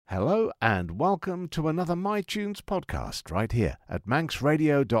Hello and welcome to another MyTunes podcast right here at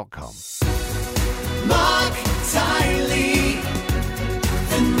manxradio.com. Mark Tiley,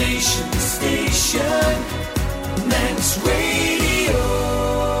 the nation station, Manx Radio.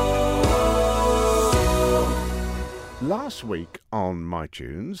 Last week on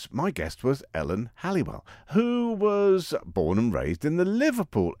MyTunes, my guest was Ellen Halliwell, who was born and raised in the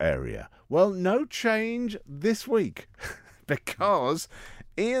Liverpool area. Well, no change this week because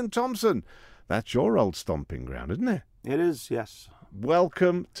Ian Thompson, that's your old stomping ground, isn't it? It is, yes.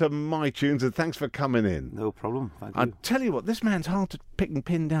 Welcome to MyTunes and thanks for coming in. No problem, thank you. I tell you what, this man's hard to pick and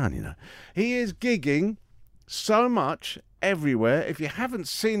pin down, you know. He is gigging so much everywhere. If you haven't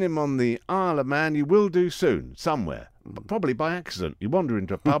seen him on the Isle of Man, you will do soon, somewhere. Probably by accident. You wander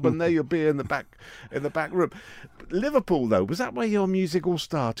into a pub and there you'll be in the back room. Liverpool, though, was that where your music all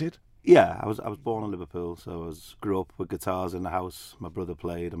started? Yeah, I was born in Liverpool, so I grew up with guitars in the house. My brother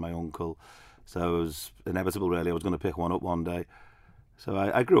played and my uncle. So it was inevitable, really. I was going to pick one up one day. So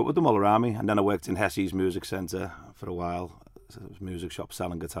I grew up with them all around me, and then I worked in Hessie's Music Centre for a while. So it was a music shop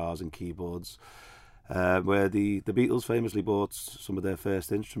selling guitars and keyboards, where the Beatles famously bought some of their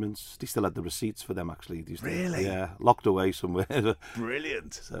first instruments. They still had the receipts for them, actually. Really? Yeah, locked away somewhere.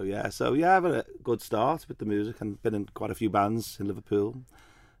 Brilliant. So I've had a good start with the music and been in quite a few bands in Liverpool.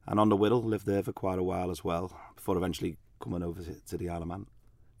 And on the Whittle, lived there for quite a while as well, before eventually coming over to the Isle of Man.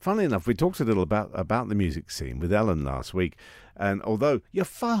 Funnily enough, we talked a little about the music scene with Ellen last week, and although you're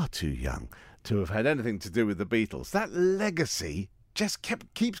far too young to have had anything to do with the Beatles, that legacy just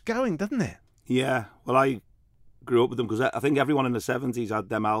keeps going, doesn't it? Yeah, well, I grew up with them because I think everyone in the 70s had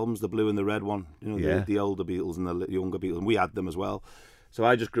them albums, the blue and the red one, you know, Yeah. the older Beatles and the younger Beatles, and we had them as well. So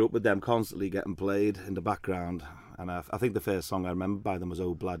I just grew up with them constantly getting played in the background, and I think the first song I remember by them was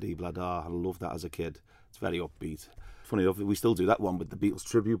Oh Blah-Dee Blah-Da. I loved that as a kid. It's very upbeat. Funny enough, we still do that one with the Beatles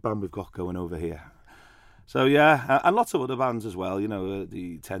tribute band we've got going over here. So yeah, and lots of other bands as well, you know,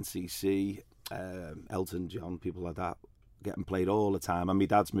 the 10cc, Elton John, people like that, getting played all the time. And my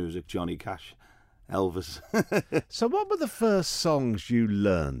dad's music, Johnny Cash, Elvis. So what were the first songs you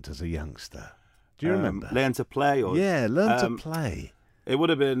learned as a youngster? Do you remember? Learn to play? Or, Yeah, learn to play. It would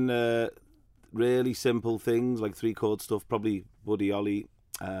have been really simple things like three-chord stuff, probably Buddy Holly.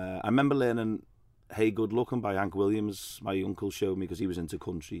 I remember learning Hey Good Looking by Hank Williams. My uncle showed me because he was into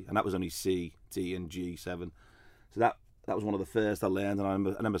country, and that was only C, D and G7. So that was one of the first I learned, and I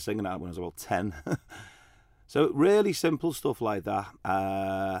remember singing that when I was about 10. So really simple stuff like that,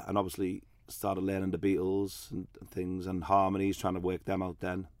 and obviously started learning the Beatles and things and harmonies, trying to work them out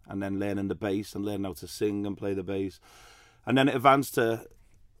then, and then learning the bass and learning how to sing and play the bass. And then it advanced to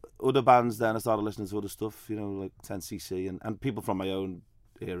other bands then. I started listening to other stuff, you know, like 10cc and people from my own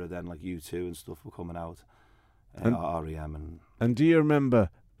era then, like U2 and stuff were coming out, R.E.M. And do you remember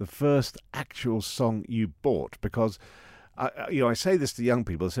the first actual song you bought? Because I say this to young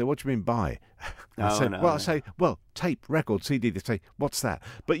people. They say, "What do you mean buy?" I say, tape, record, CD. They say, "What's that?"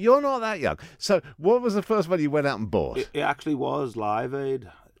 But you're not that young. So what was the first one you went out and bought? It actually was Live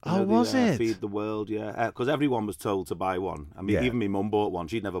Aid. Was it? Feed the World, yeah. Because everyone was told to buy one. I mean, even my mum bought one.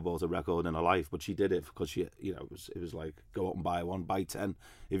 She'd never bought a record in her life, but she did it because she, you know, it was like, go out and buy one, buy 10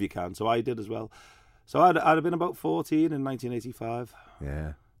 if you can. So I did as well. So I'd have been about 14 in 1985.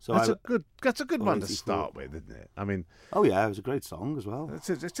 Yeah. So that's a good one to 84. start with, isn't it? I mean, oh yeah, it was a great song as well.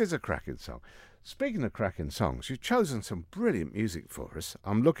 It is a cracking song. Speaking of cracking songs, you've chosen some brilliant music for us.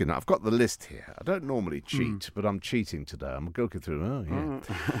 I've got the list here. I don't normally cheat, but I'm cheating today. I'm looking through. Oh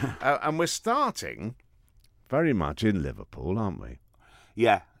yeah, and we're starting very much in Liverpool, aren't we?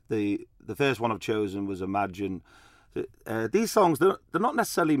 Yeah, the first one I've chosen was Imagine. These songs, they're not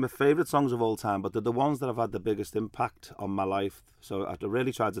necessarily my favourite songs of all time, but they're the ones that have had the biggest impact on my life. So I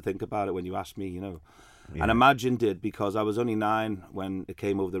really tried to think about it when you asked me, you know. Yeah. And Imagine did, because I was only 9 when it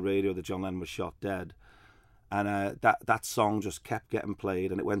came over the radio that John Lennon was shot dead. And that song just kept getting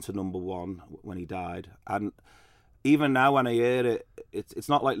played, and it went to number 1 when he died. And even now when I hear it, it's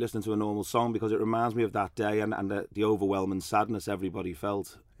not like listening to a normal song, because it reminds me of that day and the overwhelming sadness everybody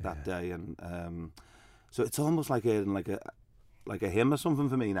felt that day. And so it's almost like hearing like a hymn or something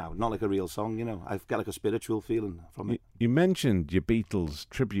for me now, not like a real song, you know. I've got like a spiritual feeling from it. You mentioned your Beatles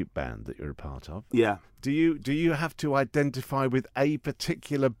tribute band that you're a part of. Yeah. Do you have to identify with a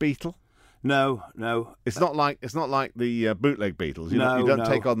particular Beatle? No. It's not like the bootleg Beatles. You don't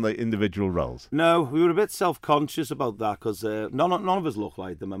take on the individual roles. No, we were a bit self-conscious about that because none of us look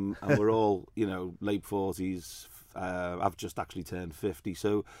like them, and we're all, you know, late 40s. I've just actually turned 50,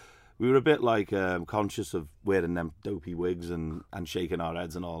 so we were a bit like conscious of wearing them dopey wigs and shaking our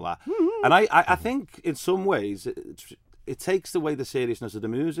heads and all that. And I think in some ways it takes away the seriousness of the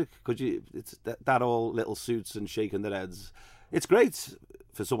music, because it's that all little suits and shaking their heads. It's great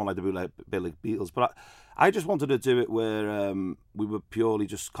for someone like the Billy Beatles, but I just wanted to do it where we were purely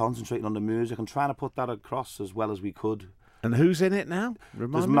just concentrating on the music and trying to put that across as well as we could. And who's in it now?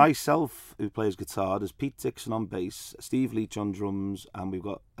 There's myself, who plays guitar. There's Pete Dixon on bass, Steve Leach on drums, and we've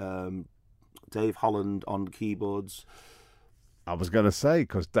got Dave Holland on keyboards. I was going to say,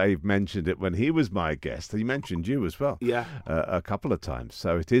 because Dave mentioned it when he was my guest. He mentioned you as well. Yeah. A couple of times.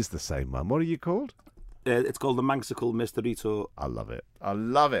 So it is the same one. What are you called? It's called the Manxicle Mystery Tour. I love it. I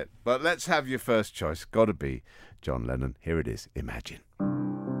love it. But let's have your first choice. Got to be John Lennon. Here it is. Imagine.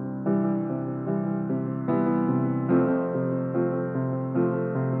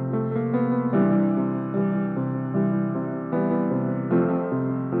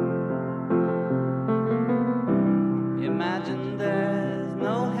 Imagine there's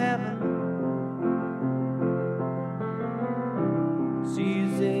no heaven. It's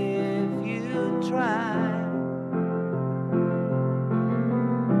easy if you try.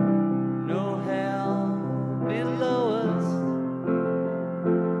 No hell below us.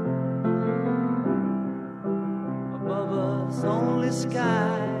 Above us only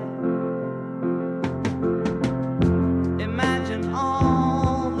sky. Imagine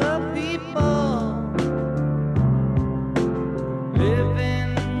all the people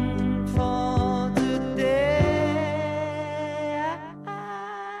living for today.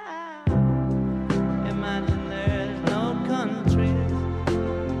 Imagine there's no countries.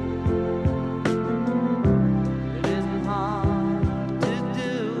 It isn't hard to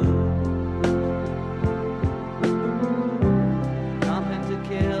do. Nothing to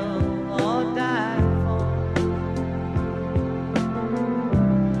kill or die for.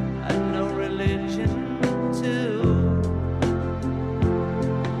 And no religion too.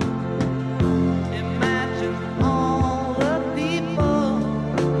 Imagine all the people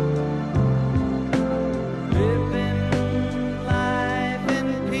living life in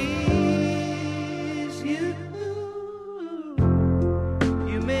peace.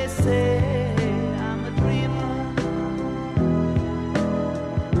 You may say I'm a dreamer,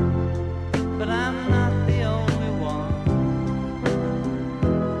 but I'm not the only one.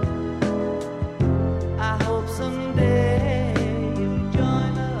 I hope someday you'll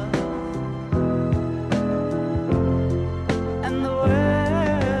join us, and the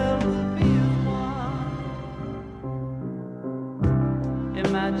world will be as one.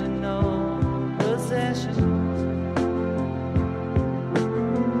 Imagine no possessions.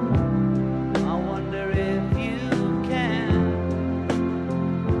 I wonder if you can.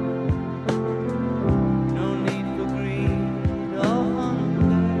 No need for greed or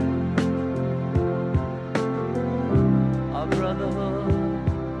hunger, or brotherhood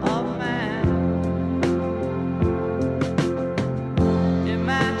of man.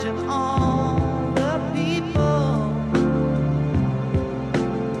 Imagine all the people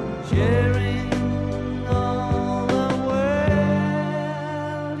sharing all the world.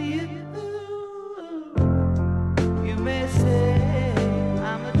 You may say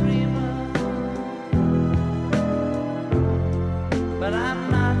I'm a dreamer, but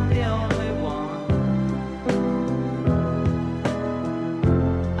I'm not the only one.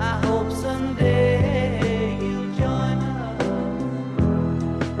 I hope someday you'll join us,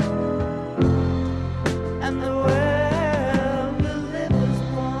 and the world will live as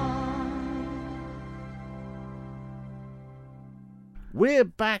one. We're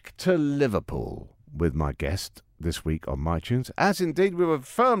back to Liverpool with my guest this week on MyTunes, as indeed we were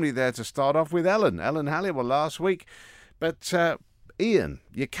firmly there to start off with Ellen Halliwell last week. But Ian,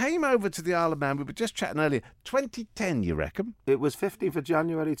 you came over to the Isle of Man. We were just chatting earlier. 2010, you reckon? It was 15th of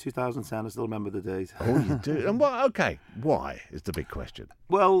January 2010. I still remember the date. Oh, you do? And what? Okay, why is the big question.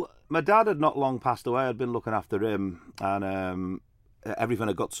 Well, my dad had not long passed away. I'd been looking after him, and everything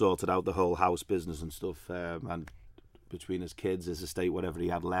had got sorted out, the whole house business and stuff, and between his kids, his estate, whatever he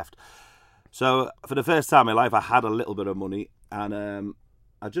had left. So for the first time in my life, I had a little bit of money, and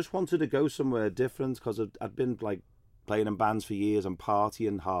I just wanted to go somewhere different, because I'd been like playing in bands for years and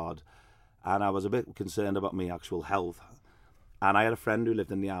partying hard, and I was a bit concerned about my actual health. And I had a friend who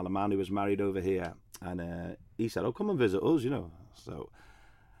lived in the Isle of Man who was married over here, and he said, "Oh, come and visit us, you know." So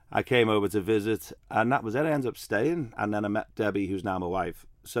I came over to visit, and that was it. I ended up staying, and then I met Debbie, who's now my wife.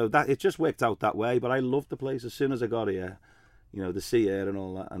 So that it just worked out that way. But I loved the place as soon as I got here, you know, the sea air and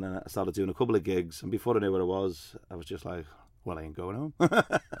all that. And then I started doing a couple of gigs, and before I knew what it was, I was just like, "Well, I ain't going home."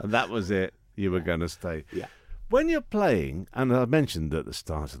 And that was it. You were going to stay. Yeah. When you're playing, and I mentioned at the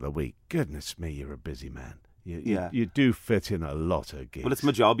start of the week, goodness me, you're a busy man. You do fit in a lot of gigs. Well, it's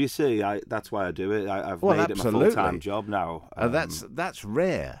my job, you see. That's why I do it. I've Well, made absolutely. it my full-time job now. That's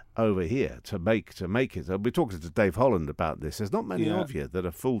rare over here to make it. We're talking to Dave Holland about this. There's not many of you that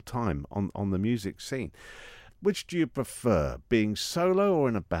are full time on the music scene. Which do you prefer, being solo or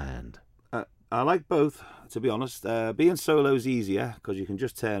in a band? I like both, to be honest. Being solo is easier because you can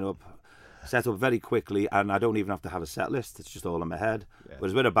just turn up, set up very quickly, and I don't even have to have a set list. It's just all in my head. Yeah.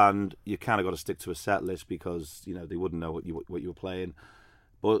 Whereas with a band, you kind of got to stick to a set list because they wouldn't know what you were playing.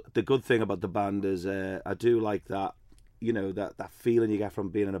 But the good thing about the band is I do like that, that feeling you get from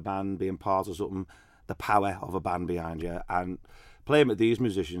being in a band, being part of something, the power of a band behind you, and playing with these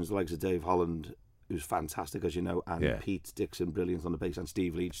musicians, the likes of Dave Holland, who's fantastic, as you know, and Pete Dixon, brilliant on the bass, and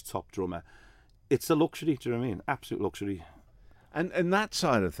Steve Leach, top drummer. It's a luxury, do you know what I mean? Absolute luxury. And that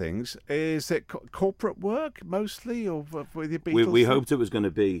side of things, is it corporate work mostly, or with your Beatles? We hoped it was going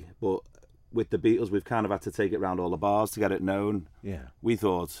to be, but with the Beatles, we've kind of had to take it around all the bars to get it known. Yeah. We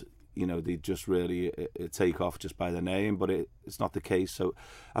thought, they'd just really take off just by the name, but it's not the case. So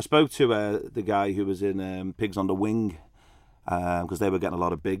I spoke to the guy who was in Pigs on the Wing, because they were getting a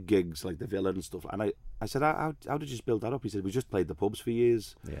lot of big gigs, like the Villa and stuff. And I said, how did you just build that up? He said, we just played the pubs for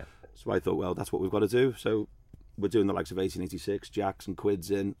years. Yeah. So I thought, well, that's what we've got to do. So we're doing the likes of 1886, Jacks and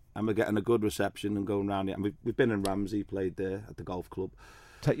Quids in, and we're getting a good reception and going around it. And we've been in Ramsey, played there at the golf club.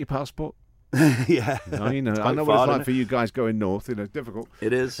 Take your passport? Yeah. I know what it's like for you guys going north. Difficult.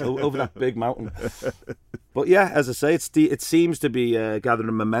 It is, over that big mountain. But yeah, as I say, it seems to be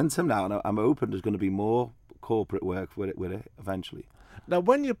gathering momentum now, and I'm hoping there's going to be more corporate work with it eventually. Now,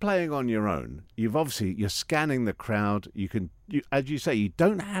 when you're playing on your own, you're scanning the crowd. As you say, you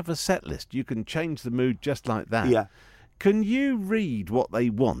don't have a set list. You can change the mood just like that. Yeah. Can you read what they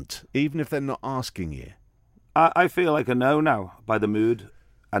want, even if they're not asking you? I feel like I know now by the mood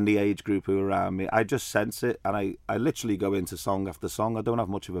and the age group who are around me. I just sense it, and I literally go into song after song. I don't have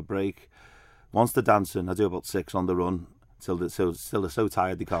much of a break. Once they're dancing, I do about 6 on the run till they're so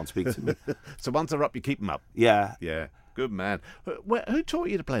tired they can't speak to me. So once they're up, you keep them up. Yeah. Yeah. Good man. Who taught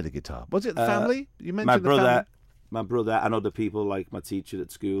you to play the guitar? Was it the family? You mentioned my the family? My brother and other people, like my teacher at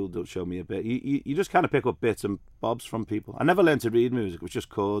school, don't show me a bit. You just kind of pick up bits and bobs from people. I never learned to read music. It was just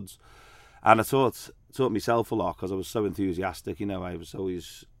chords. And I taught myself a lot because I was so enthusiastic. I was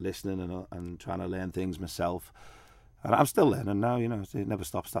always listening and trying to learn things myself. And I'm still learning now, It never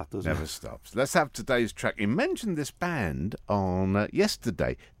stops, that does it? Never stops. Let's have today's track. You mentioned this band on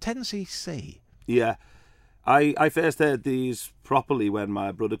yesterday, 10cc. Yeah. I first heard these properly when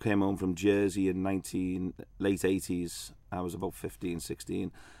my brother came home from Jersey in late 80s. I was about 15,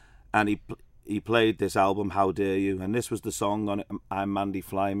 16. And he played this album, How Dare You? And this was the song on it, I'm Mandy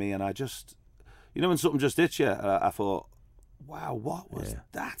Fly Me. And I just, when something just hits you, I thought, wow, what was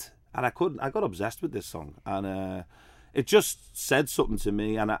that? And I got obsessed with this song. And it just said something to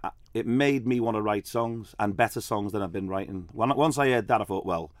me. And it made me want to write songs, and better songs than I've been writing. Once I heard that, I thought,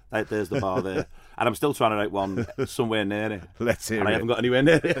 well, there's the bar there. And I'm still trying to write one somewhere near it. Let's hear it. And I haven't got anywhere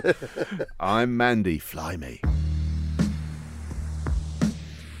near it. I'm Mandy, Fly Me.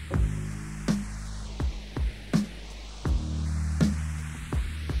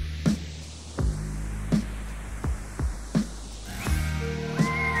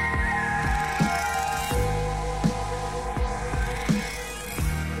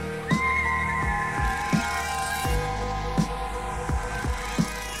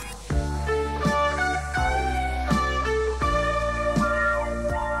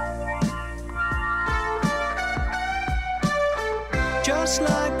 Just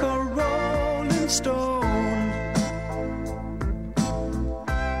like a rolling stone,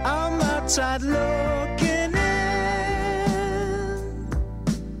 I'm outside looking in.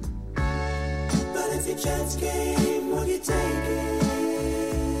 But if your chance came, would you take it?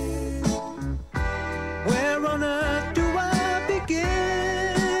 Where on earth do I begin?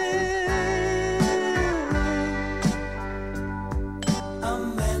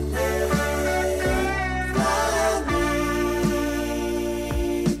 I'm Mandy, fly me.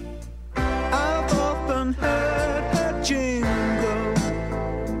 I've often heard her jingle.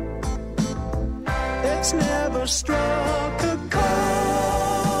 It's never struck a chord.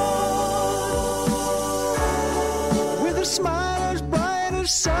 With a smile as bright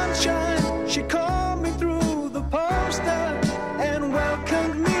as sunshine, she called me through the poster and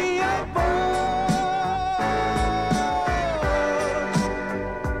welcomed me aboard.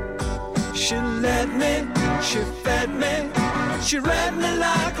 She led me, she fed me, she read me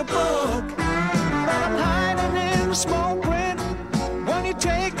like a book. But I'm hiding in the small print. Won't you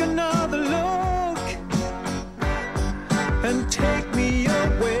take another look and take me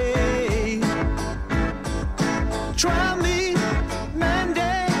away?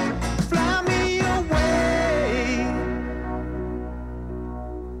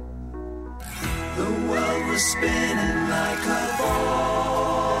 was spinning like a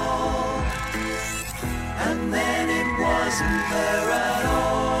ball, and then it wasn't there at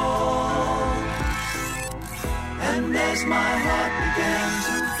all. And as my heart began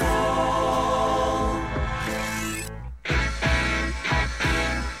to fall,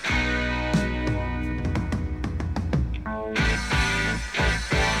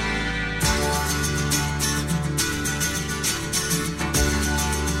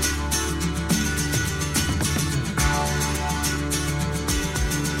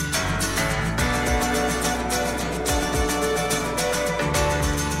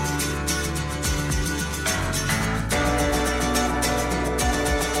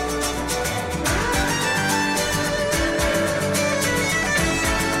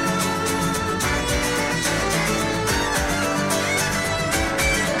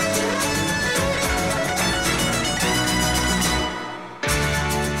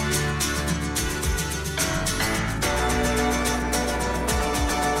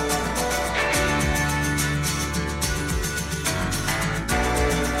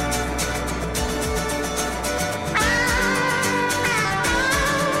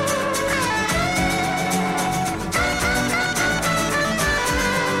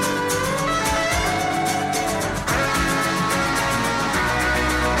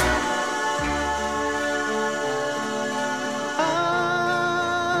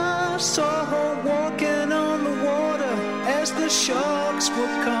 I saw her walking on the water as the sharks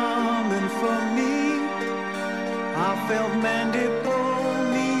were coming for me. I felt Mandy pull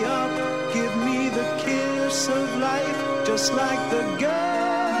me up, give me the kiss of life, just like the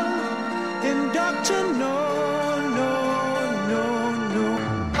girl in Dr. No.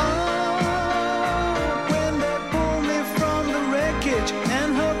 Oh, when they pulled me from the wreckage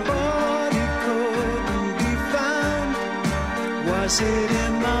and her body couldn't be found. Was it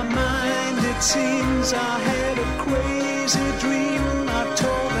in my mind? It seems I had a crazy dream. I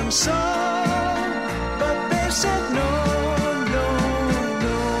told them so, but they said no.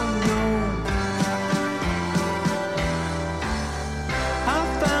 I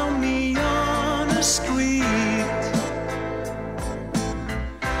found me on a street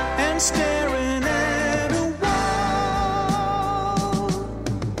and staring at a wall.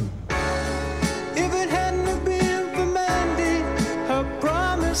 If it hadn't have been for Mandy, her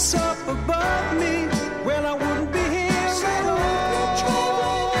promise up above me, well, I wouldn't be here at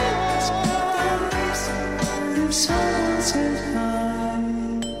all. If someone said hi,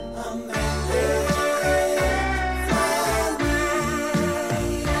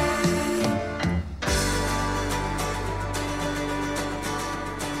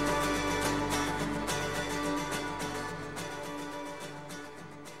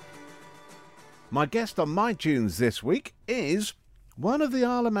 My guest on My Tunes this week is one of the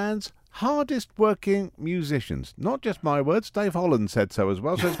Isle of Man's hardest working musicians. Not just my words, Dave Holland said so as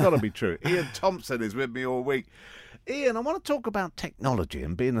well, so it's got to be true. Ian Thompson is with me all week. Ian, I want to talk about technology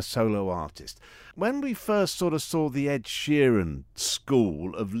and being a solo artist. When we first sort of saw the Ed Sheeran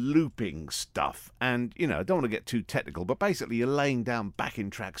school of looping stuff, and, you know, I don't want to get too technical, but basically you're laying down backing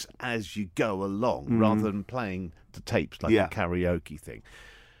tracks as you go along rather than playing to tapes like a karaoke thing.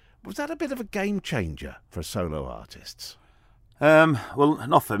 Was that a bit of a game changer for solo artists? Well,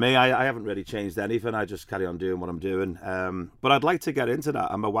 not for me. I haven't really changed anything. I just carry on doing what I'm doing. But I'd like to get into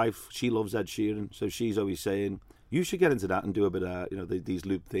that. And my wife, she loves Ed Sheeran, so she's always saying, you should get into that and do a bit of, you know, these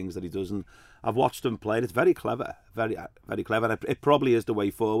loop things that he does. And I've watched him play, and it's very clever, very, very clever. And it probably is the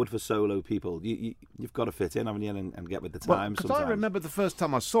way forward for solo people. You've got to fit in, haven't you, and get with the times. Because I remember the first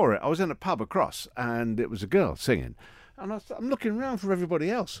time I saw it, I was in a pub across, and it was a girl singing. And I'm looking around for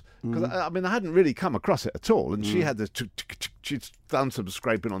everybody else. Because, I hadn't really come across it at all. And she had this... She'd done some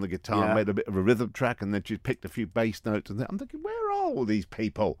scraping on the guitar, made a bit of a rhythm track, and then she'd picked a few bass notes. And I'm thinking, where are all these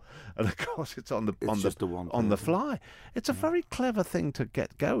people? And, of course, it's on the fly. It's a very clever thing to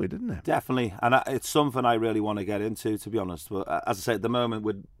get going, isn't it? Definitely. And it's something I really want to get into, to be honest. But as I say, at the moment,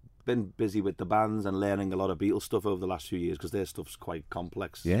 we've been busy with the bands and learning a lot of Beatles stuff over the last few years because their stuff's quite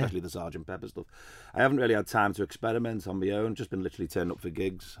complex, especially the Sgt. Pepper stuff. I haven't really had time to experiment on my own, just been literally turning up for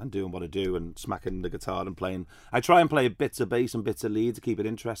gigs and doing what I do and smacking the guitar and playing. I try and play bits of bass and bits of lead to keep it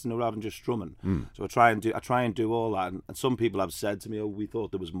interesting rather than just strumming. So I try and do all that. And some people have said to me, oh, we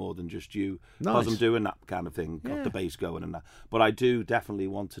thought there was more than just you. Because I'm doing that kind of thing, got the bass going and that. But I do definitely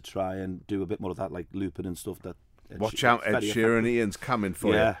want to try and do a bit more of that, like looping and stuff that... Watch out, Ed Sheeran. Ian's coming for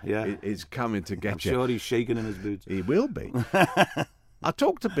you. Yeah. He's coming to get you. I'm sure he's shaking in his boots. He will be. I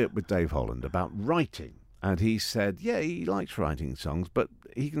talked a bit with Dave Holland about writing, and he said, yeah, he likes writing songs, but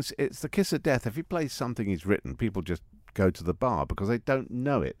it's the kiss of death. If he plays something he's written, people just go to the bar because they don't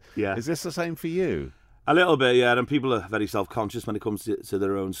know it. Yeah. Is this the same for you? A little bit, yeah, and people are very self-conscious when it comes to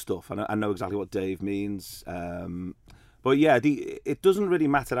their own stuff. And I know exactly what Dave means. But yeah, it doesn't really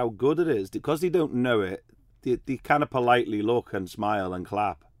matter how good it is. Because they don't know it, they kind of politely look and smile and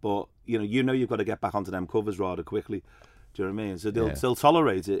clap. But, you know you've got to get back onto them covers rather quickly. Do you know what I mean? So they'll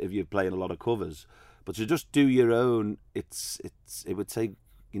tolerate it if you're playing a lot of covers. But to just do your own, it would take,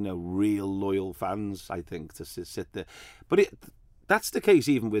 real loyal fans, I think, to sit there. But that's the case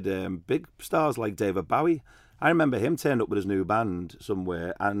even with big stars like David Bowie. I remember him turning up with his new band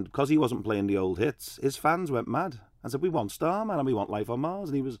somewhere, and because he wasn't playing the old hits, his fans went mad and said, "We want Starman and we want Life on Mars."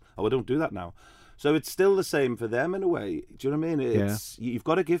 And he was, "Oh, I don't do that now." So it's still the same for them in a way. Do you know what I mean? You've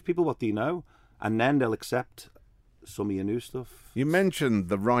got to give people what they know, and then they'll accept some of your new stuff. You mentioned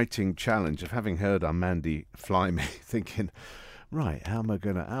the writing challenge of having heard our Mandy Fly Me, thinking, right, how am I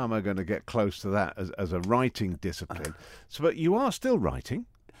gonna get close to that as a writing discipline? So, but you are still writing.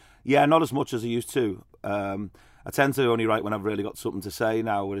 Yeah, not as much as I used to. I tend to only write when I've really got something to say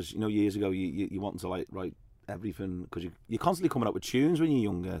now. Whereas years ago, you want to write everything because you're constantly coming up with tunes when you're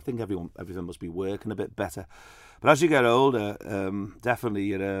younger. I think everything must be working a bit better. But as you get older, definitely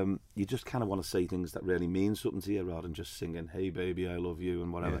you just kind of want to say things that really mean something to you rather than just singing "Hey baby, I love you"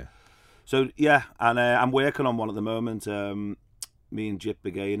 and whatever. Yeah. So yeah, and I'm working on one at the moment. Me and Jip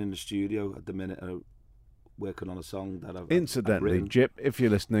again in the studio at the minute are working on a song that I've Incidentally, written. Jip, if you're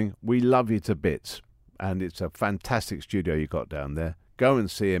listening, we love you to bits, and it's a fantastic studio you got down there. Go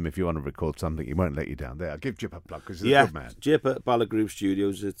and see him if you want to record something. He won't let you down there. I'll give Jip a plug because he's a good man. Jip at Ballard Group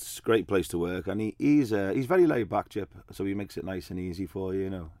Studios. It's a great place to work, and he's very laid back, Jip. So he makes it nice and easy for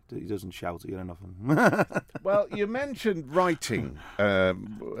you. He doesn't shout at you or nothing. Well, you mentioned writing the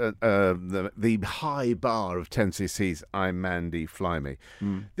high bar of 10cc's I'm Mandy Fly Me.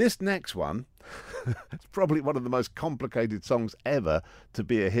 This next one, it's probably one of the most complicated songs ever to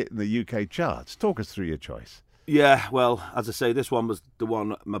be a hit in the UK charts. Talk us through your choice. Yeah, well, as I say, this one was the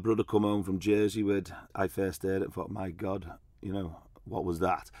one my brother come home from Jersey with. I first heard it and thought, my God, what was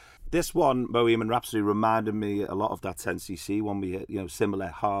that? This one, Bohemian Rhapsody, reminded me a lot of that 10cc one we hit, similar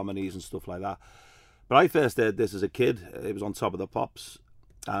harmonies and stuff like that. But I first heard this as a kid. It was on Top of the Pops.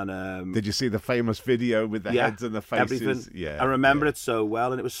 And did you see the famous video with the heads and the faces? Everything. Yeah, I remember it so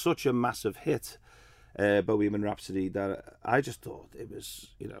well, and it was such a massive hit, Bohemian Rhapsody, that I just thought it was,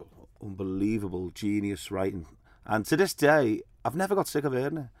 unbelievable genius writing. And to this day, I've never got sick of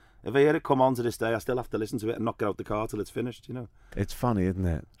hearing it. If I hear it come on to this day, I still have to listen to it and not get out the car till it's finished, It's funny, isn't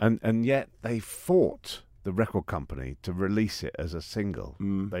it? And yet they fought the record company to release it as a single.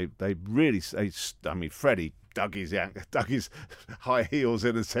 They really, Freddie dug his high heels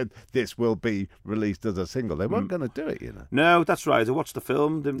in and said, this will be released as a single. They weren't going to do it, No, that's right. I watched the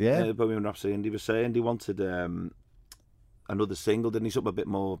film, Yeah. Bohemian Rhapsody, and he was saying he wanted another single, didn't he? Something a bit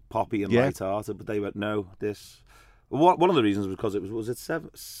more poppy and light-hearted, but they went, no, this... One of the reasons was because it was it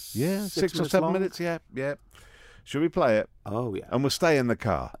 6 or 7 long? minutes, yeah. Should we play it? Oh, yeah. And we'll stay in the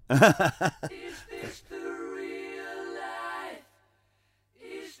car. Is this the real life?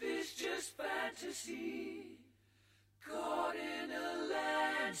 Is this just fantasy? Caught in a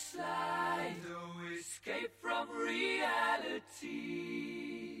landslide, no escape from reality.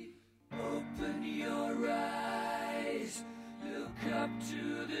 Open your eyes, look up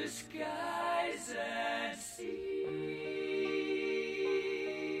to the skies and see.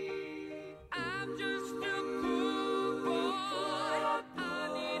 I'm just a poor boy, I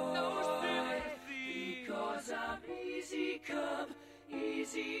need no sympathy, because I'm easy come,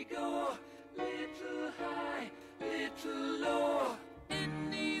 easy go, little high, little low.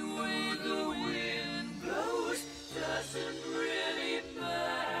 Any way the wind blows doesn't really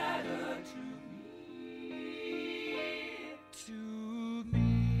matter to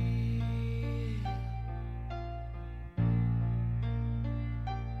me.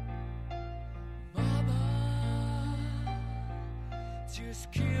 Mama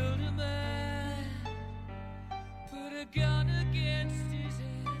just killed a man, put a gun against his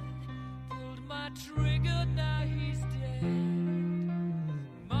head, pulled my trigger, now he's dead.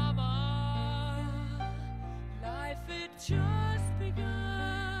 Mama, life had just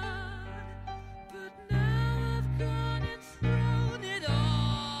begun, but now I've gone and thrown it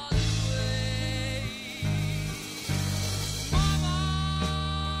all away. Mama,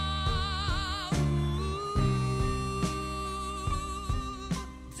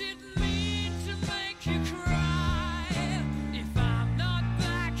 didn't mean to make you cry. If I'm not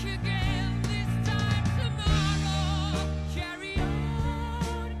back again this time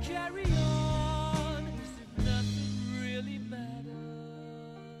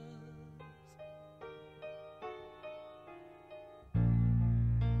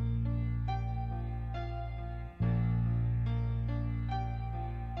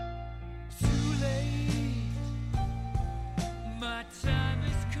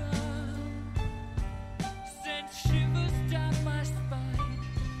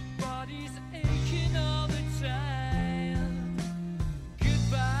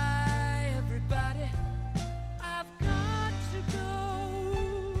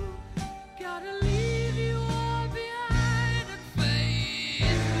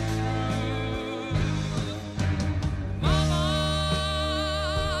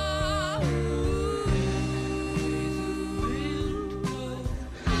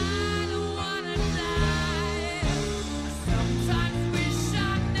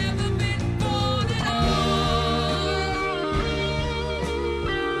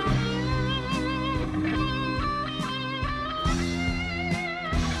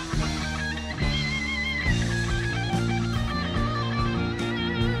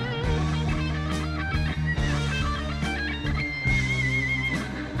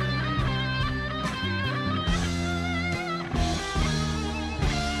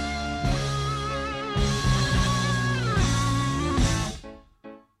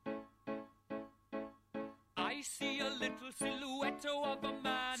beautiful silhouette of a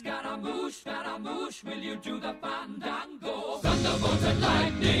man. Scaramouche, will you do the fandango? Thunderbolt and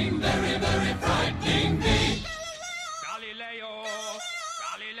lightning, very, very frightening me. Galileo,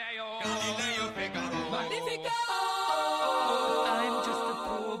 Figaro. Magnifico! I'm just a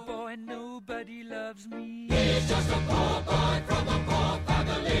poor boy, nobody loves me. He's just a poor boy from a poor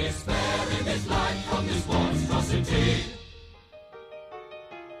family, sparing his life from this monstrosity.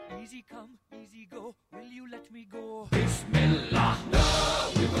 Easy come, easy go, will you let me go? Bismillah,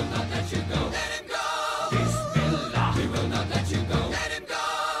 no, we will not let you go. Let him go! Bismillah, we will not let you go. Let him go!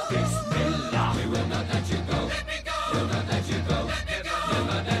 Bismillah, we will not let you go. Let me go! We'll not let you go. Let me go! We'll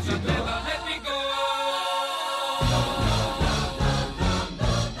not let you go. Never let me go!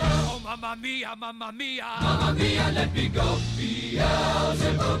 Oh, mamma mia, mamma mia. Mamma mia, let me go.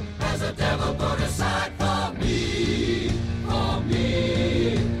 Beelzebub has a devil put aside for me. For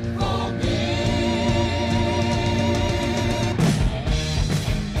me. For me.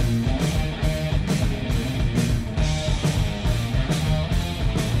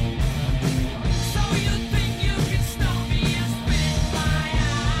 So you think you can stop me and spit my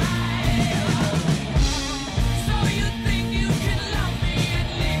eye? So you think you can love me and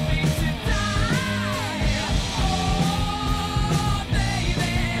leave me to die? Oh,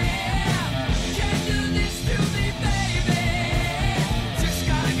 baby, can't do this to me, baby. Just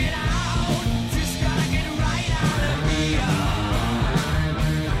gotta get out, just gotta get right out of here.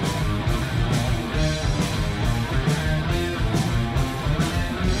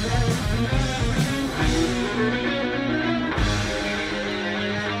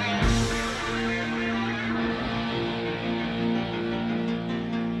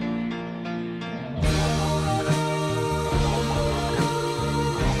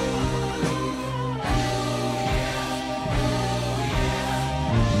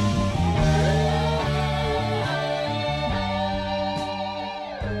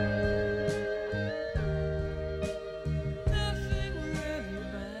 Nothing really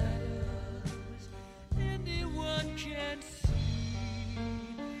matters. Anyone can see.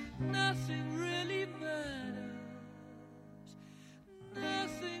 Nothing really matters.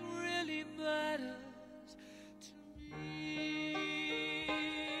 Nothing really matters to me.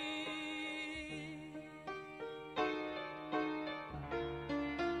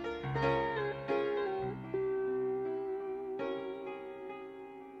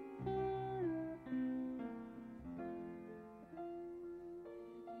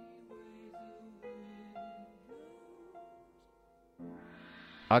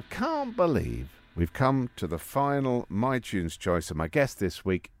 I can't believe we've come to the final My Tunes choice of my guest this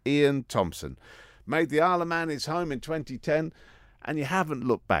week, Ian Thompson. Made the Isle of Man his home in 2010, and you haven't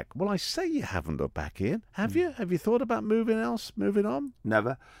looked back. Well, I say you haven't looked back, Ian. Have you? Have you thought about moving on?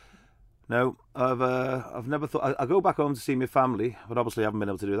 Never. No, I've never thought. I go back home to see my family, but obviously I haven't been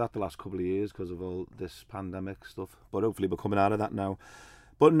able to do that the last couple of years because of all this pandemic stuff. But hopefully we're coming out of that now.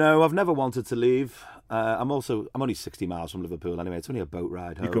 But no, I've never wanted to leave. I'm only 60 miles from Liverpool anyway. It's only a boat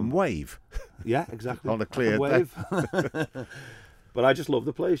ride home. You can wave. Yeah, exactly. On a clear day. But I just love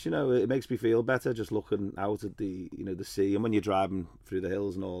the place, you know. It makes me feel better just looking out at the sea. And when you're driving through the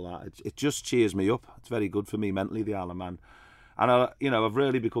hills and all that, it just cheers me up. It's very good for me mentally, the Isle of Man. And I've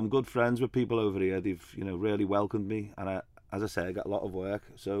really become good friends with people over here. They've, really welcomed me. And as I say, I got a lot of work.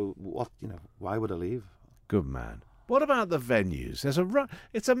 So why would I leave? Good man. What about the venues?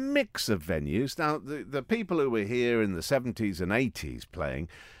 It's a mix of venues. Now, the people who were here in the 70s and 80s playing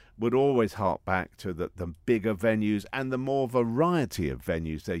would always hark back to the bigger venues and the more variety of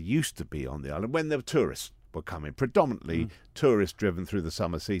venues there used to be on the island when the tourists were coming, predominantly tourist-driven through the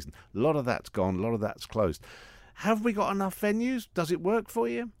summer season. A lot of that's gone, a lot of that's closed. Have we got enough venues? Does it work for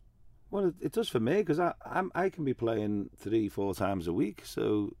you? Well, it does for me because I can be playing 3-4 times a week,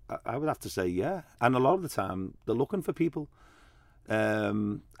 so I would have to say yeah. And a lot of the time they're looking for people. I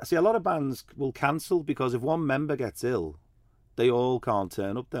see a lot of bands will cancel because if one member gets ill, they all can't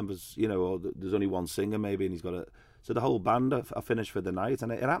turn up. Then because or there's only one singer maybe, and he's got so the whole band are finished for the night,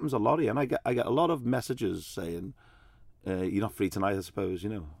 and it happens a lot here. And I get a lot of messages saying you're not free tonight, I suppose.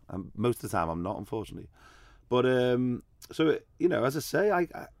 And most of the time I'm not, unfortunately. But so as I say,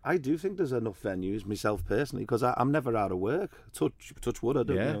 I do think there's enough venues myself personally because I'm never out of work. Touch wood. I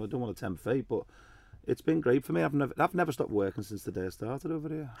don't want to tempt fate, but it's been great for me. I've never stopped working since the day I started over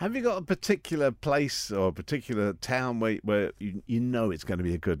here. Have you got a particular place or a particular town where you know it's going to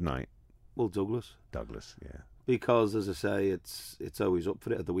be a good night? Well, Douglas, yeah. Because as I say, it's always up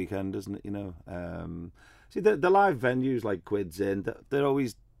for it at the weekend, isn't it? See, the live venues like Quids Inn, they're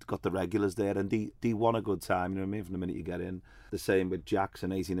always got the regulars there, and they want a good time. You know what I mean? From the minute you get in. The same with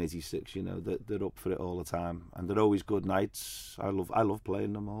Jackson, 1886. You know, they're up for it all the time, and they're always good nights. I love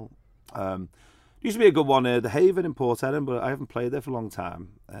playing them all. Used to be a good one, the Haven in Port Ellen, but I haven't played there for a long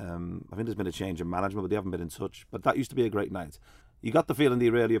time. I think there's been a change in management, but they haven't been in touch. But that used to be a great night. You got the feeling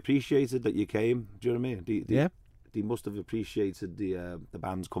they really appreciated that you came. Do you know what I mean? Yeah. They must have appreciated the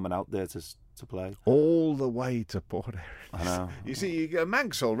bands coming out there to play. All the way to Port Ellen. I know. You see, you get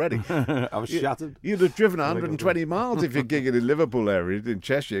Manx already. I was shattered. You'd have driven 120 miles if you're gigging in Liverpool area, in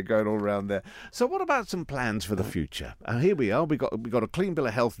Cheshire, going all around there. So, what about some plans for the future? Here we are. We got a clean bill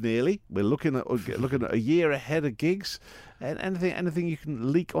of health nearly. We're looking at a year ahead of gigs. And anything you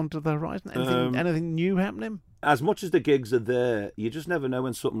can leak onto the horizon? Anything new happening? As much as the gigs are there, you just never know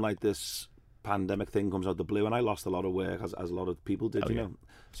when something like this pandemic thing comes out the blue, and I lost a lot of work as a lot of people did, you know.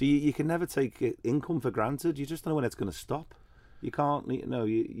 So you can never take income for granted. You just don't know when it's going to stop. You can't, you know,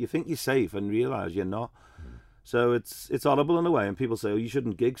 you think you're safe and realise you're not. So it's horrible in a way, and people say, oh, you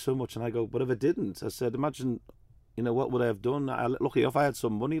shouldn't gig so much, and I go, but if I didn't, I said, imagine, you know, what would I have done? Lucky if I had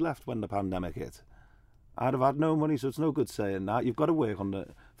some money left when the pandemic hit. I'd have had no money, so it's no good saying that. You've got to work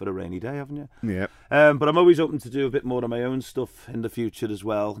for a rainy day, haven't you? Yeah. But I'm always open to do a bit more of my own stuff in the future as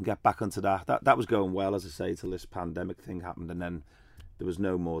well, and get back onto that. That was going well, as I say, till this pandemic thing happened, and then there was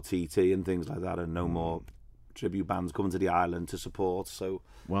no more TT and things like that, and no more tribute bands coming to the island to support. So,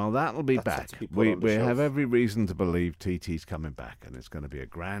 well, that'll be back. We have every reason to believe TT's coming back, and it's going to be a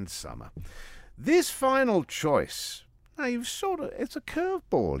grand summer. This final choice. Now, it's a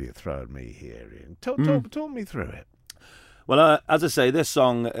curveball you're throwing me here, Ian. Talk me through it. Well, as I say, this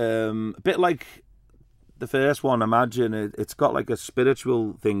song, a bit like the first one, Imagine, it's got like a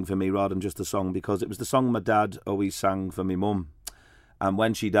spiritual thing for me rather than just a song, because it was the song my dad always sang for me mum. And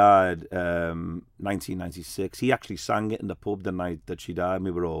when she died, 1996, he actually sang it in the pub the night that she died, and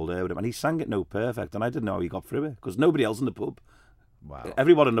we were all there with him. And he sang it no perfect, and I didn't know how he got through it, because nobody else in the pub. Wow.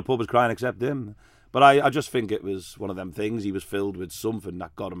 Everyone in the pub was crying except him. But I just think it was one of them things. He was filled with something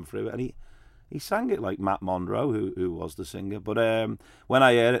that got him through it. And he sang it like Matt Monro, who was the singer. But when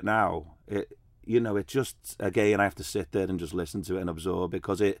I hear it now, it just, again, I have to sit there and just listen to it and absorb,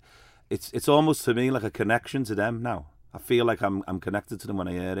 because it's almost to me like a connection to them now. I feel like I'm connected to them when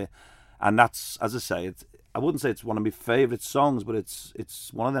I hear it. And that's, as I say, I wouldn't say it's one of my favourite songs, but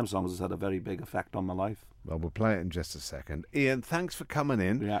it's one of them songs that's had a very big effect on my life. Well, we'll play it in just a second. Ian, thanks for coming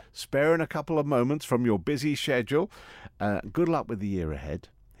in. Yeah. Sparing a couple of moments from your busy schedule. Good luck with the year ahead.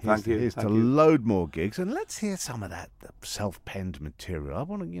 Thank you. Here's to load more gigs, and let's hear some of that self-penned material. I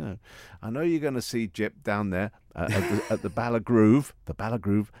want to, I know you're going to see Jip down there at the Bala Groove,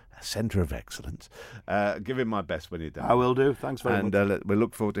 Centre of Excellence. Give him my best when you're done. I will do. Thanks very much. And we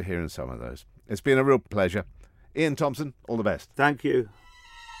look forward to hearing some of those. It's been a real pleasure. Ian Thompson, all the best. Thank you.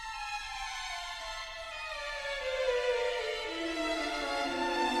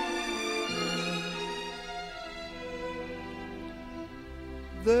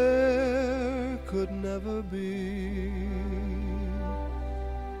 There could never be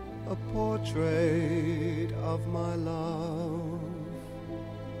a portrait of my love,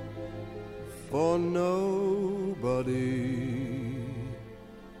 for nobody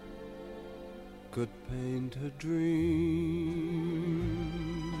could paint a dream.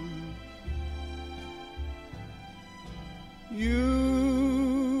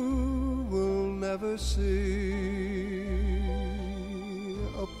 You will never see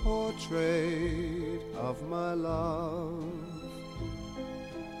a portrait of my love,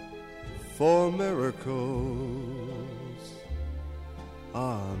 for miracles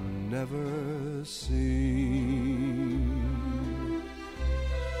are never seen.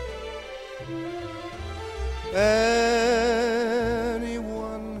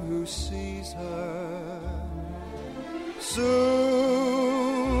 Anyone who sees her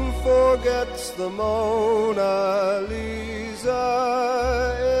soon forgets the Mona Lisa.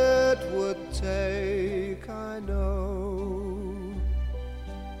 It would take, I know,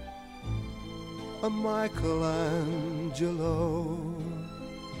 a Michelangelo,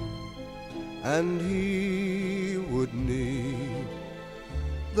 and he would need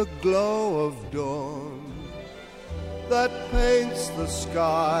the glow of dawn that paints the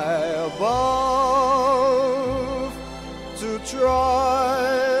sky above to try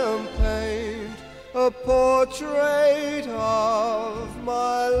and paint a portrait of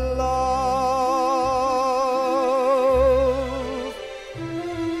my love.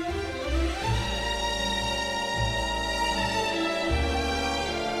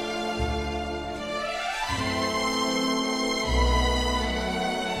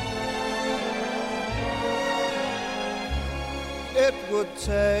 It would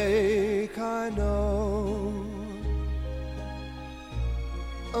take, I know,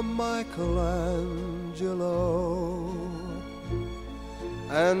 a Michelangelo,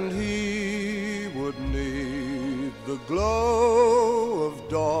 and he would need the glow of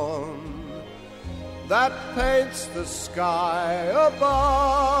dawn that paints the sky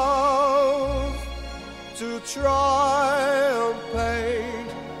above to try and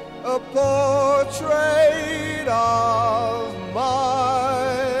paint a portrait of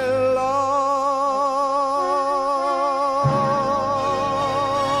my love.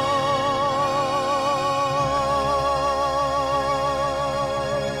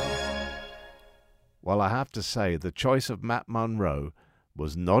 Well, I have to say, the choice of Matt Monro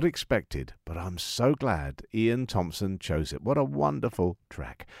was not expected, but I'm so glad Ian Thompson chose it. What a wonderful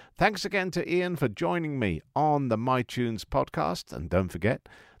track. Thanks again to Ian for joining me on the MyTunes podcast. And don't forget,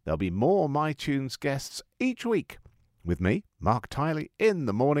 there'll be more MyTunes guests each week with me, Mark Tiley, in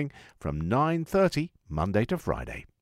the morning from 9:30 Monday to Friday.